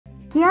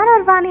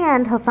Kiara Advani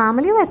and her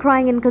family were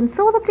crying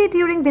inconsolably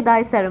during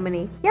Bidai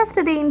ceremony.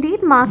 Yesterday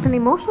indeed marked an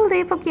emotional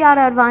day for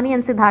Kiara Advani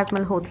and Sidharth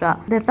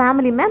Malhotra, their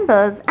family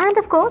members and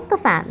of course the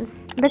fans.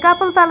 The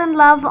couple fell in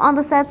love on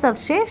the sets of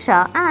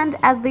Shersha and,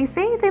 as they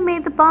say, they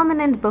made the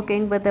permanent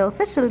booking with their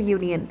official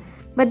union.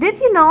 But did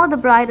you know the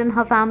bride and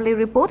her family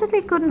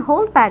reportedly couldn't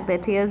hold back their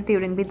tears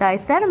during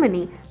Bidai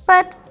ceremony?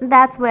 But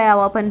that's where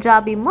our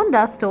Punjabi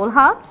Munda stole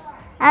hearts.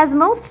 As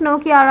most know,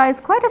 Kiara is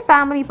quite a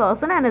family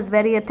person and is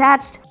very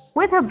attached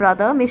with her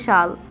brother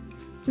Mishal.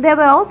 There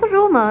were also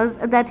rumors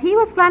that he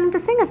was planning to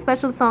sing a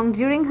special song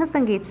during her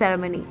Sangeet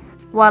ceremony.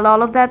 While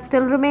all of that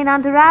still remain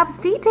under wraps,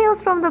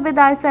 details from the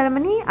Bidai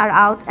ceremony are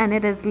out and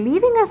it is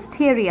leaving us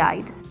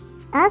teary-eyed.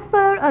 As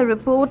per a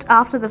report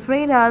after the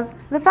Freiras,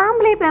 the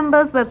family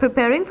members were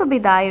preparing for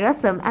Bidai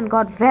Rasam and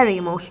got very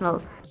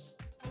emotional.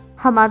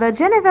 Her mother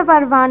Genevieve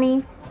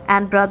Advani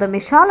and brother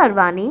Mishal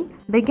Advani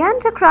began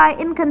to cry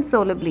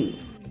inconsolably.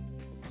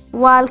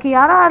 While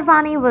Kiara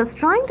Advani was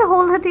trying to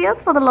hold her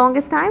tears for the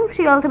longest time,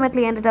 she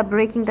ultimately ended up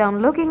breaking down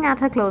looking at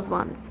her close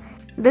ones.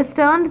 This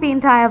turned the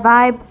entire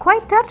vibe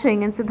quite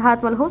touching and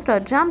Sidharth Malhotra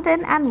jumped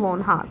in and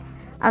won hearts.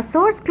 A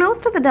source close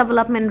to the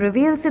development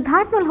revealed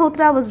Sidharth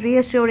Malhotra was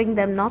reassuring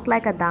them not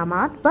like a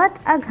damat but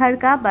a ghar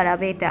ka bada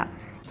beta.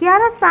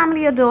 Kiara's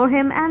family adore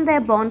him and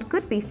their bond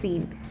could be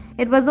seen.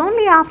 It was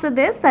only after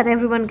this that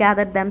everyone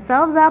gathered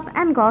themselves up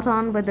and got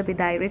on with the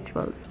Bidai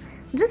rituals.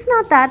 Just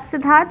not that,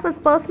 Sidharth was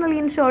personally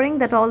ensuring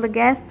that all the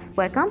guests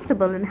were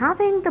comfortable and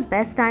having the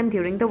best time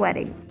during the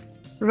wedding.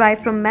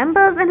 Right from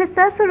members in his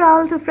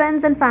Sasural to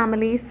friends and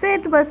family,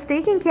 Sid was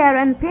taking care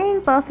and paying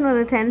personal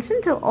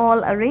attention to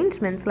all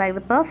arrangements like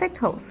the perfect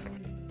host.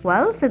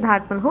 Well,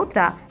 Sidharth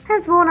Malhotra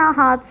has won our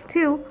hearts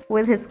too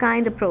with his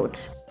kind approach.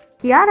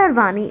 Kiara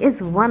Advani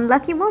is one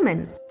lucky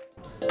woman.